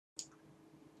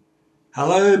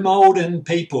Hello, Maldon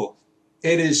people.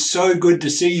 It is so good to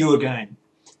see you again.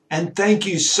 And thank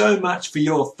you so much for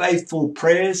your faithful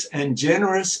prayers and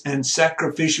generous and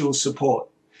sacrificial support.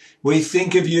 We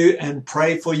think of you and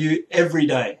pray for you every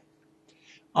day.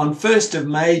 On 1st of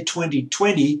May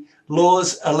 2020,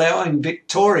 laws allowing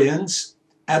Victorians,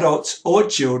 adults or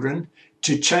children,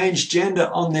 to change gender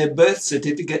on their birth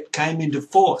certificate came into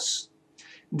force.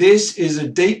 This is a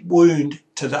deep wound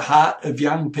to the heart of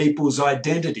young people's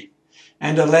identity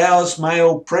and allows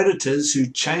male predators who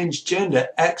change gender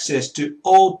access to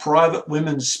all private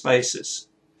women's spaces.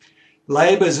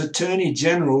 Labor's Attorney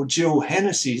General Jill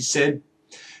Hennessy said,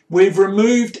 "We've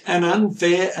removed an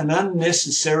unfair and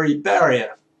unnecessary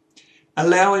barrier,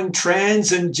 allowing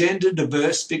trans and gender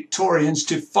diverse Victorians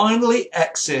to finally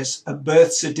access a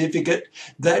birth certificate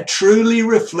that truly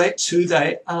reflects who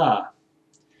they are."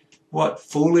 What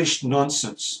foolish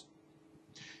nonsense.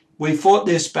 We fought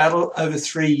this battle over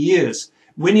 3 years,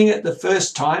 winning it the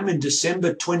first time in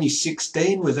December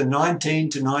 2016 with a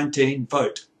 19-19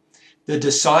 vote. The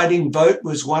deciding vote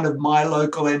was one of my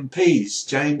local MPs,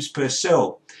 James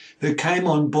Purcell, who came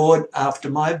on board after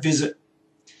my visit.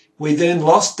 We then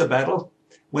lost the battle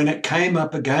when it came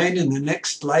up again in the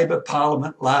next Labor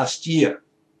Parliament last year.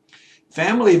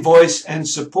 FamilyVoice and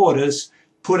supporters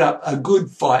put up a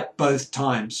good fight both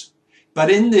times.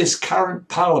 But in this current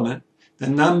Parliament, the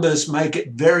numbers make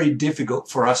it very difficult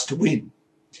for us to win.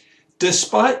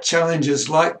 Despite challenges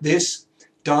like this,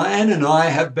 Diane and I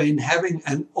have been having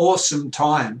an awesome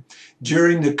time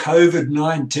during the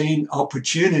COVID-19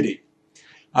 opportunity.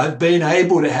 I've been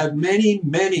able to have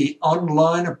many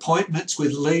online appointments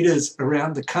with leaders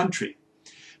around the country.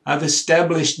 I've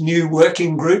established new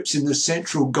working groups in the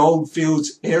Central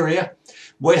Goldfields area,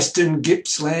 Western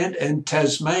Gippsland and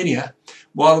Tasmania,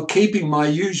 while keeping my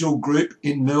usual group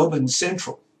in Melbourne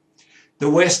Central. The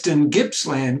Western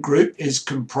Gippsland group is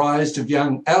comprised of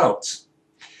young adults.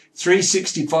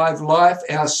 365 Life,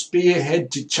 our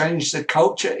spearhead to change the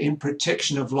culture in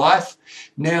protection of life,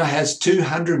 now has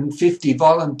 250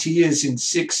 volunteers in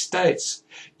 6 states,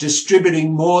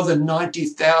 distributing more than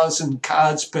 90,000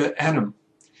 cards per annum.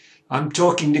 I'm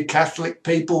talking to Catholic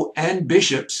people and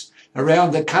bishops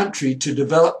around the country to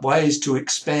develop ways to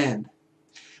expand.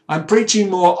 I'm preaching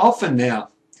more often now,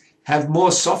 have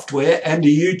more software and a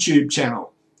YouTube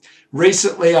channel.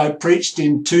 Recently, I preached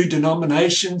in 2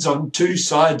 denominations on 2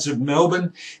 sides of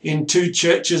Melbourne in 2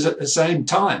 churches at the same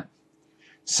time.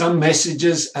 Some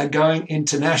messages are going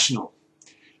international.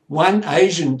 One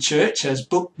Asian church has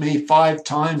booked me 5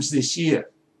 times this year.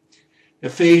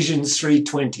 Ephesians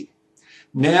 3:20.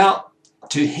 Now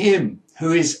to him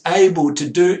who is able to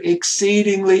do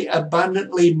exceedingly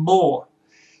abundantly more,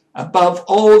 above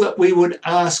all that we would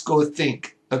ask or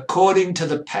think, according to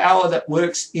the power that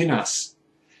works in us,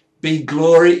 be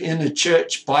glory in the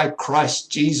church by Christ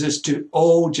Jesus to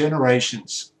all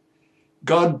generations.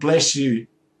 God bless you,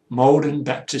 Maldon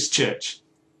Baptist Church.